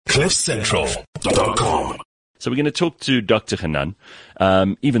CliffCentral.com. So we're going to talk to Dr. Hanan,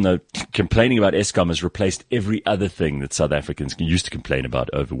 even though complaining about Eskom has replaced every other thing that South Africans used to complain about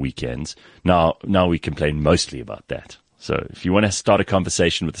over weekends. Now we complain mostly about that. So if you want to start a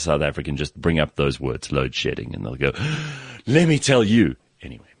conversation with a South African, just bring up those words, load shedding, and they'll go, let me tell you.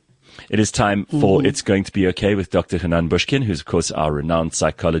 Anyway, it is time for It's Going to Be Okay with Dr. Hanan Bushkin, who's, of course, our renowned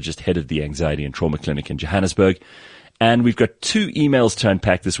psychologist, head of the Anxiety and Trauma Clinic in Johannesburg. And we've got 2 emails to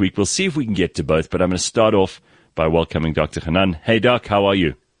unpack this week. We'll see if we can get to both, but I'm going to start off by welcoming Dr. Hanan. Hey, Doc, how are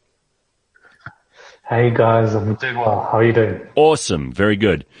you? Hey, guys. I'm doing well. How are you doing? Awesome. Very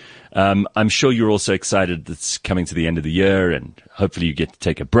good. I'm sure you're also excited that's coming to the end of the year, and hopefully you get to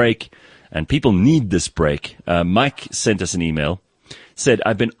take a break. And people need this break. Mike sent us an email, said,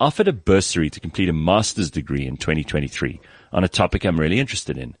 I've been offered a bursary to complete a master's degree in 2023 on a topic I'm really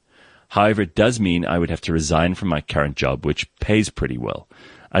interested in. However, it does mean I would have to resign from my current job, which pays pretty well.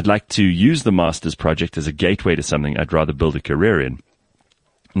 I'd like to use the master's project as a gateway to something I'd rather build a career in,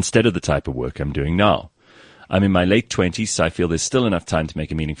 instead of the type of work I'm doing now. I'm in my late 20s, so I feel there's still enough time to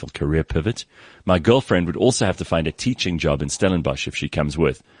make a meaningful career pivot. My girlfriend would also have to find a teaching job in Stellenbosch if she comes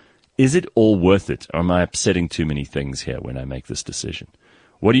with. Is it all worth it, or am I upsetting too many things here when I make this decision?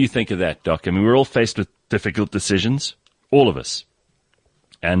 What do you think of that, Doc? I mean, we're all faced with difficult decisions, all of us.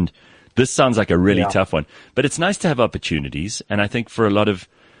 And this sounds like a really tough one, but it's nice to have opportunities. And I think for a lot of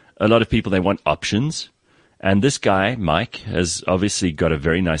people, they want options. And this guy, Mike, has obviously got a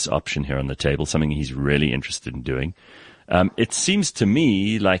very nice option here on the table, something he's really interested in doing. It seems to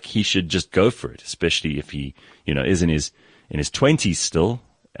me like he should just go for it, especially if he, is in his 20s still.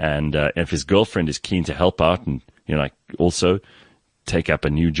 And if his girlfriend is keen to help out and, also take up a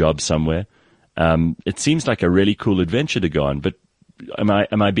new job somewhere, it seems like a really cool adventure to go on. But am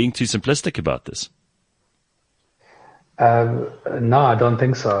I being too simplistic about this? No, I don't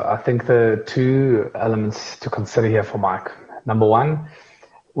think so. I think the 2 elements to consider here for Mike. Number 1,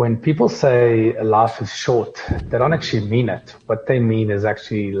 when people say life is short, they don't actually mean it. What they mean is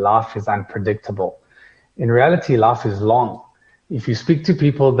actually life is unpredictable. In reality, life is long. If you speak to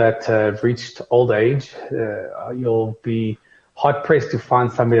people that have reached old age, you'll be hard pressed to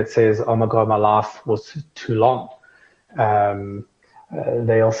find somebody that says, oh my God, my life was too long.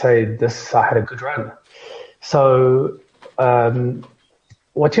 They'll say, I had a good run. So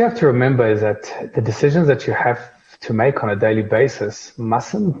what you have to remember is that the decisions that you have to make on a daily basis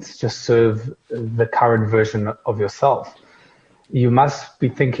mustn't just serve the current version of yourself. You must be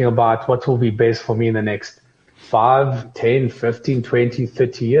thinking about what will be best for me in the next 5, 10, 15, 20,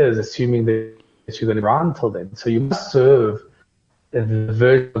 30 years, assuming that you're going to run until then. So you must serve the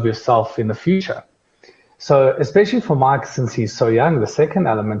version of yourself in the future. So especially for Mike, since he's so young, the second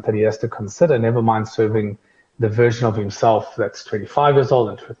element that he has to consider, never mind serving the version of himself that's 25 years old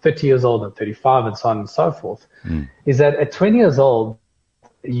and 30 years old and 35 and so on and so forth, is that at 20 years old,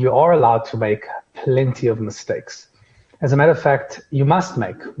 you are allowed to make plenty of mistakes. As a matter of fact, you must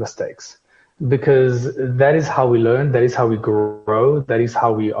make mistakes because that is how we learn, that is how we grow, that is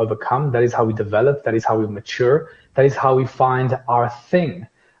how we overcome, that is how we develop, that is how we mature, that is how we find our thing.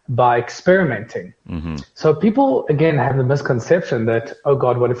 By experimenting. So people, again, have the misconception that, oh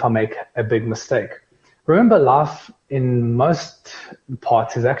God, what if I make a big mistake? Remember, life in most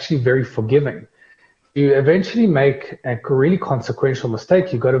parts is actually very forgiving. You eventually make a really consequential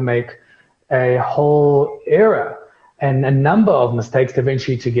mistake, you've got to make a whole era and a number of mistakes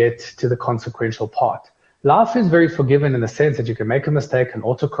eventually to get to the consequential part. Life is very forgiving in the sense that you can make a mistake and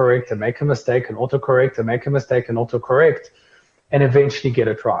autocorrect and make a mistake and autocorrect and make a mistake and autocorrect and eventually get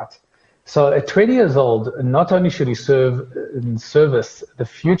it right. So at 20 years old, not only should he service the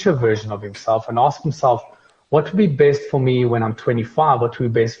future version of himself and ask himself, what would be best for me when I'm 25? What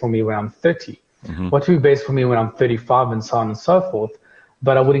would be best for me when I'm 30? What would be best for me when I'm 35 and so on and so forth?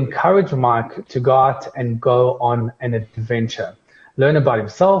 But I would encourage Mike to go out and go on an adventure. Learn about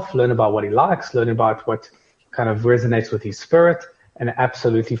himself, learn about what he likes, learn about what kind of resonates with his spirit. And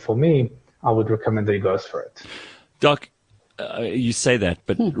absolutely for me, I would recommend that he goes for it. Doc, you say that,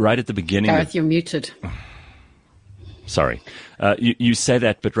 but right at the beginning... Gareth, you're muted. Sorry. You say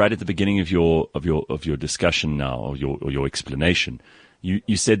that, but right at the beginning of your discussion now, or your explanation,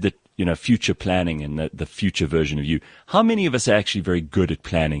 you said that, future planning and the future version of you. How many of us are actually very good at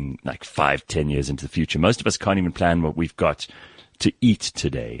planning like 5, 10 years into the future? Most of us can't even plan what we've got to eat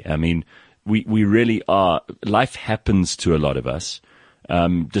today. I mean, we really are. Life happens to a lot of us,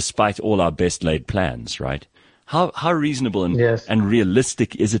 despite all our best laid plans, right? How reasonable and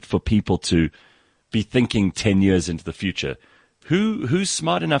realistic is it for people to be thinking 10 years into the future? Who's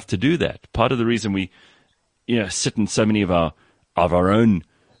smart enough to do that? Part of the reason we, sit in so many of our own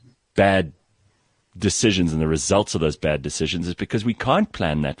bad decisions and the results of those bad decisions is because we can't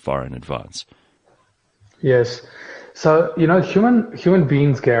plan that far in advance. Yes. So, human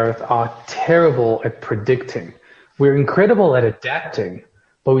beings, Gareth, are terrible at predicting. We're incredible at adapting,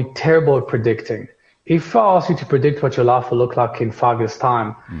 but we're terrible at predicting. If I ask you to predict what your life will look like in 5 years'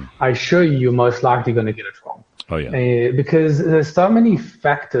 time, I assure you, you're most likely going to get it wrong. Oh, yeah. Because there's so many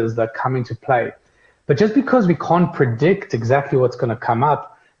factors that come into play. But just because we can't predict exactly what's going to come up,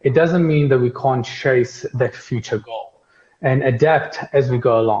 it doesn't mean that we can't chase that future goal and adapt as we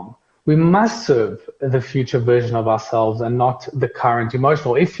go along. We must serve the future version of ourselves and not the current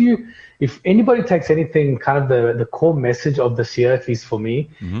emotional. If anybody takes anything, kind of the core message of this year, at least for me,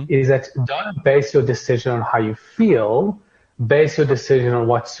 is that don't base your decision on how you feel, base your decision on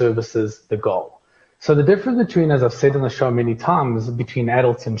what services the goal. So the difference between, as I've said on the show many times, between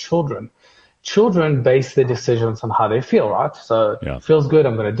adults and children base their decisions on how they feel, right? So It feels good,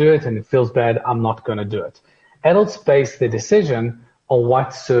 I'm going to do it, and it feels bad, I'm not going to do it. Adults base their decision on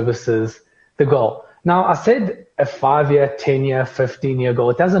what services the goal. Now, I said a 5-year, 10-year, 15-year goal.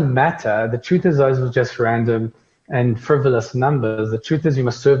 It doesn't matter. The truth is those are just random and frivolous numbers. The truth is you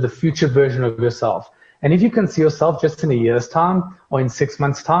must serve the future version of yourself. And if you can see yourself just in a year's time or in 6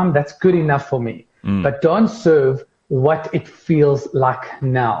 months' time, that's good enough for me. But don't serve what it feels like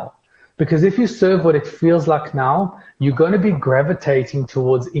now. Because if you serve what it feels like now, you're going to be gravitating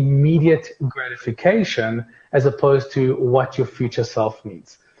towards immediate gratification as opposed to what your future self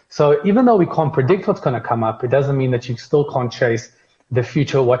needs. So even though we can't predict what's going to come up, it doesn't mean that you still can't chase the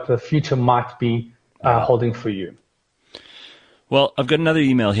future, what the future might be holding for you. Well, I've got another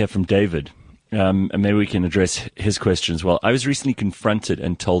email here from David, and maybe we can address his question as well. I was recently confronted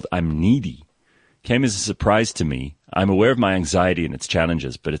and told I'm needy. Came as a surprise to me. I'm aware of my anxiety and its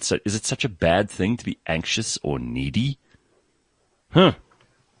challenges, but is it such a bad thing to be anxious or needy? Huh.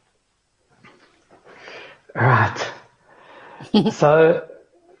 Right. So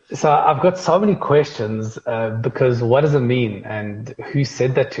I've got so many questions because what does it mean, and who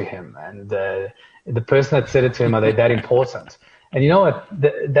said that to him, and the person that said it to him, are they that important? And you know what?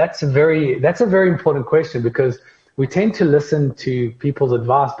 That's a very important question, because we tend to listen to people's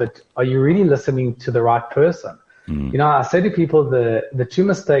advice, but are you really listening to the right person? I say to people the two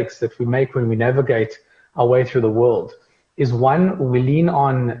mistakes that we make when we navigate our way through the world is, one, we lean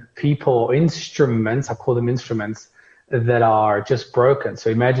on people, instruments, I call them instruments, that are just broken. So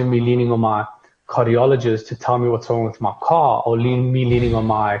imagine me leaning on my cardiologist to tell me what's wrong with my car, or me leaning on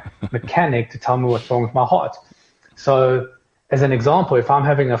my mechanic to tell me what's wrong with my heart. So as an example, if I'm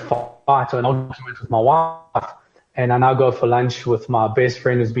having a fight or an argument with my wife, and I now go for lunch with my best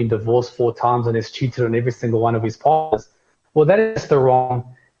friend who's been divorced 4 times and has cheated on every single one of his partners, well, that is the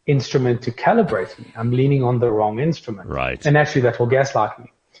wrong instrument to calibrate me. I'm leaning on the wrong instrument. Right. And actually that will gaslight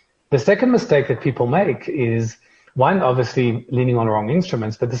me. The second mistake that people make is, one, obviously leaning on the wrong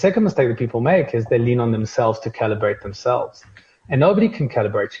instruments, but the second mistake that people make is they lean on themselves to calibrate themselves. And nobody can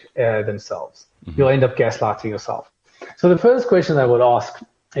calibrate themselves. You'll end up gaslighting yourself. So the first question I would ask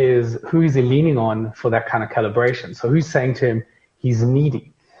is, who is he leaning on for that kind of calibration? So who's saying to him he's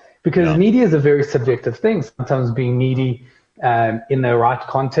needy? Because needy is a very subjective thing. Sometimes being needy in the right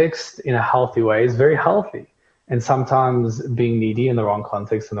context, in a healthy way, is very healthy. And sometimes being needy in the wrong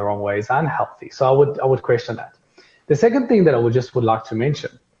context, in the wrong way, is unhealthy. So I would question that. The second thing that I would like to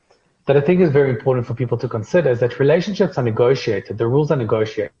mention that I think is very important for people to consider is that relationships are negotiated. The rules are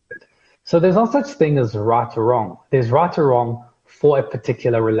negotiated. So there's no such thing as right or wrong. There's right or wrong for a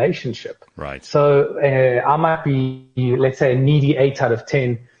particular relationship. Right. So I might be, let's say, a needy 8 out of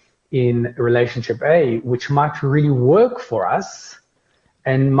 10 in relationship A, which might really work for us,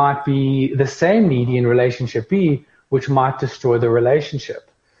 and might be the same needy in relationship B, which might destroy the relationship.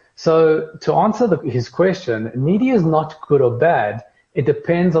 So to answer his question, needy is not good or bad. It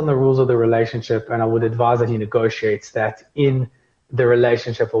depends on the rules of the relationship, and I would advise that he negotiates that in the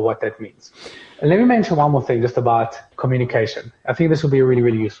relationship or what that means. And let me mention one more thing just about communication. I think this will be really,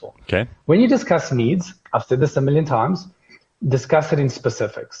 really useful. Okay. When you discuss needs, I've said this a million times, discuss it in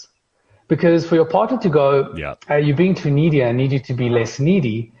specifics. Because for your partner to go, you're being too needy, I need you to be less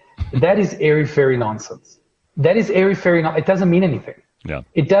needy, that is airy-fairy nonsense. That is airy-fairy. It doesn't mean anything. Yeah.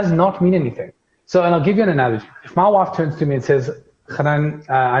 It does not mean anything. So, and I'll give you an analogy. If my wife turns to me and says, Hanan,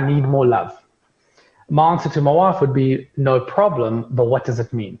 I need more love, my answer to my wife would be, no problem, but what does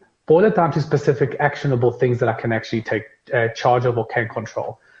it mean? Boil it down to specific, actionable things that I can actually take charge of or can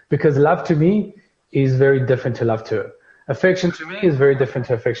control. Because love to me is very different to love to her. Affection to me is very different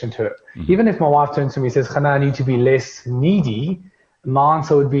to affection to her. Mm-hmm. Even if my wife turns to me and says, Hanan, I need to be less needy, my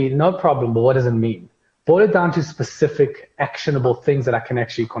answer would be, no problem, but what does it mean? boil it down to specific, actionable things that I can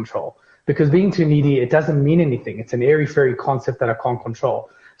actually control. Because being too needy, it doesn't mean anything. It's an airy-fairy concept that I can't control.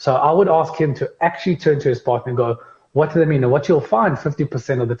 So I would ask him to actually turn to his partner and go, what does that mean? And what you'll find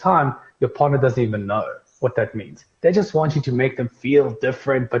 50% of the time, your partner doesn't even know what that means. They just want you to make them feel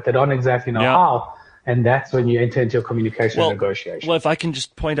different, but they don't exactly know how. And that's when you enter into your communication and negotiation. Well, if I can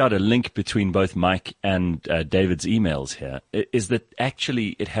just point out a link between both Mike and David's emails here, is that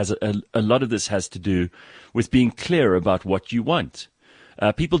actually it has a lot of this has to do with being clear about what you want.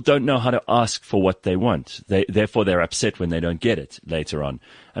 People don't know how to ask for what they want. Therefore, they're upset when they don't get it later on.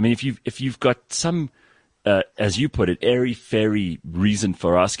 I mean, if you've got some, as you put it, airy-fairy reason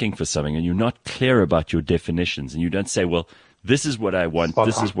for asking for something, and you're not clear about your definitions, and you don't say, well, this is what I want,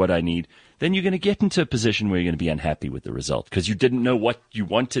 this is what I need, then you're going to get into a position where you're going to be unhappy with the result because you didn't know what you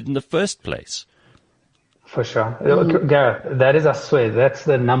wanted in the first place. For sure. Gareth, that is, I swear, that's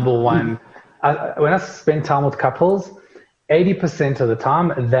the number one. When I spend time with couples, 80% of the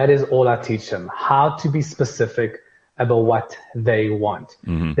time, that is all I teach them, how to be specific about what they want.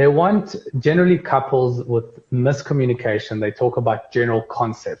 They want, generally couples with miscommunication, they talk about general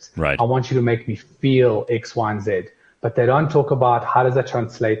concepts. Right. I want you to make me feel X, Y, and Z. But they don't talk about how does that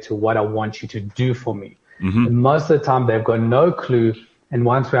translate to what I want you to do for me. And most of the time, they've got no clue. And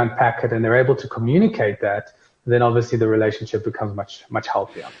once we unpack it and they're able to communicate that, then obviously the relationship becomes much, much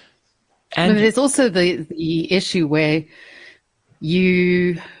healthier. And there's also the issue where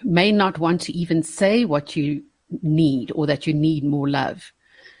you may not want to even say what you need or that you need more love,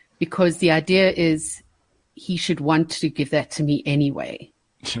 because the idea is he should want to give that to me anyway.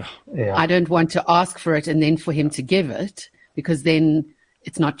 Yeah. I don't want to ask for it and then for him to give it, because then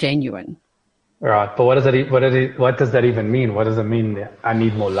it's not genuine. Right. But what does that even mean? What does it mean? I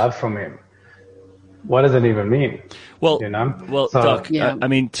need more love from him. What does it even mean? Well, you know? Doc, I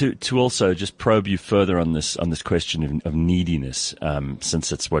mean, to also just probe you further on this question of neediness,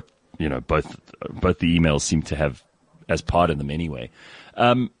 since it's what, you know, both the emails seem to have as part of them anyway.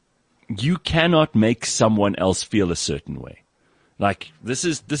 You cannot make someone else feel a certain way. Like this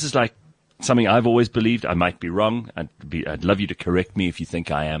is like something I've always believed. I might be wrong. I'd love you to correct me if you think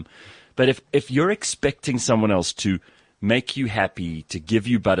I am. But if you're expecting someone else to make you happy, to give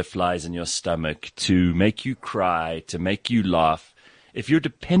you butterflies in your stomach, to make you cry, to make you laugh, if you're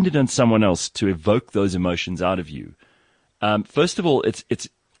dependent on someone else to evoke those emotions out of you, first of all, it's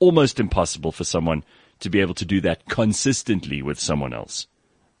almost impossible for someone to be able to do that consistently with someone else.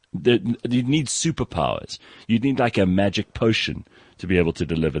 You'd need superpowers. You'd need like a magic potion to be able to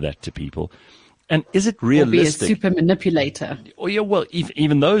deliver that to people. And is it realistic? Or be a super manipulator. Oh, yeah, well,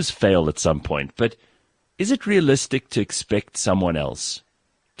 even those fail at some point. But is it realistic to expect someone else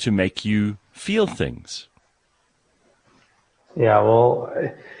to make you feel things? Yeah, well,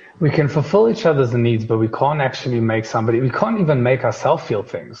 we can fulfill each other's needs, but we can't actually we can't even make ourselves feel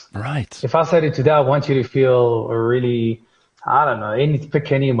things. Right. If I said to you today, I want you to feel really, I don't know,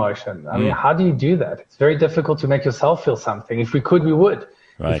 pick any emotion. I mean, how do you do that? It's very difficult to make yourself feel something. If we could, we would.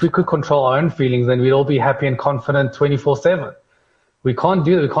 Right. If we could control our own feelings, then we'd all be happy and confident 24/7. We can't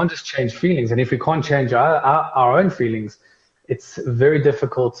do that. We can't just change feelings. And if we can't change our own feelings, it's very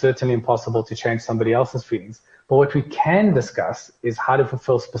difficult, certainly impossible to change somebody else's feelings. But what we can discuss is how to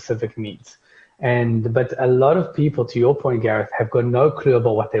fulfill specific needs. But a lot of people, to your point, Gareth, have got no clue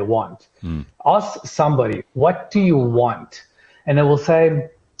about what they want. Ask somebody, what do you want? And they will say,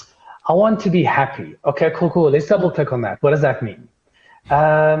 I want to be happy. Okay, cool. Let's double click on that. What does that mean?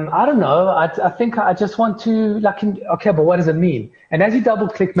 I don't know. I think I just want to, okay, but what does it mean? And as you double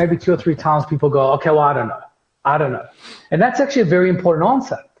click maybe 2 or 3 times, people go, okay, well, I don't know. And that's actually a very important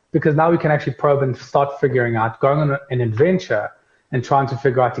answer, because now we can actually probe and start figuring out, going on an adventure and trying to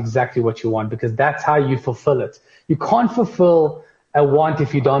figure out exactly what you want, because that's how you fulfill it. You can't fulfill a want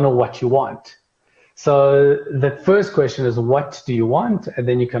if you don't know what you want. So the first question is, what do you want? And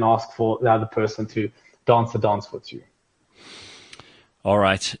then you can ask for the other person to dance the dance with you. All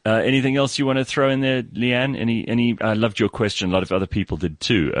right. Anything else you want to throw in there, Leanne? I loved your question. A lot of other people did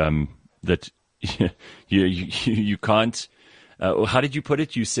too. That you can't. How did you put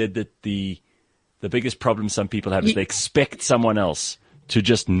it? You said that the biggest problem some people have is they expect someone else to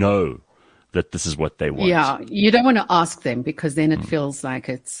just know that this is what they want. Yeah, you don't want to ask them, because then it feels like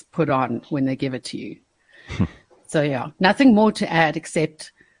it's put on when they give it to you. So yeah, nothing more to add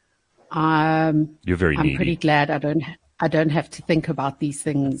except you're very needy. I'm pretty glad I don't have to think about these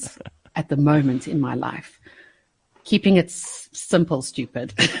things at the moment in my life. Keeping it simple,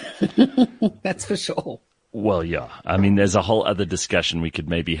 stupid. That's for sure. Well, yeah. I mean, there's a whole other discussion we could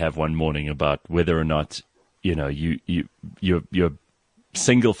maybe have one morning about whether or not, you're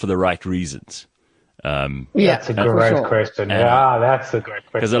single for the right reasons. That's a great question. That's a great question.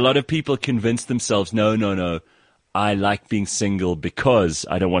 Because a lot of people convince themselves, no, I like being single because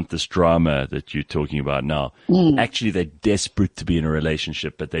I don't want this drama that you're talking about now. Actually, they're desperate to be in a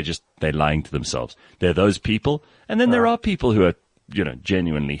relationship, but they're lying to themselves. They're those people. And then there are people who are,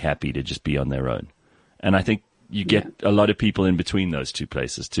 genuinely happy to just be on their own. And I think you get a lot of people in between those two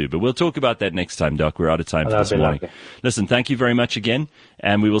places too. But we'll talk about that next time, Doc. We're out of time for this morning. Listen, thank you very much again.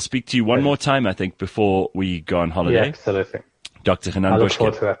 And we will speak to you one more time, I think, before we go on holiday. Yeah, absolutely. Dr. Hanan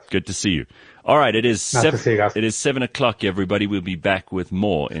Bushkin, good to see you. All right, it is nice to see you guys. It is 7:00, everybody. We'll be back with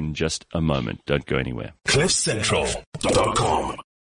more in just a moment. Don't go anywhere. CliffCentral.com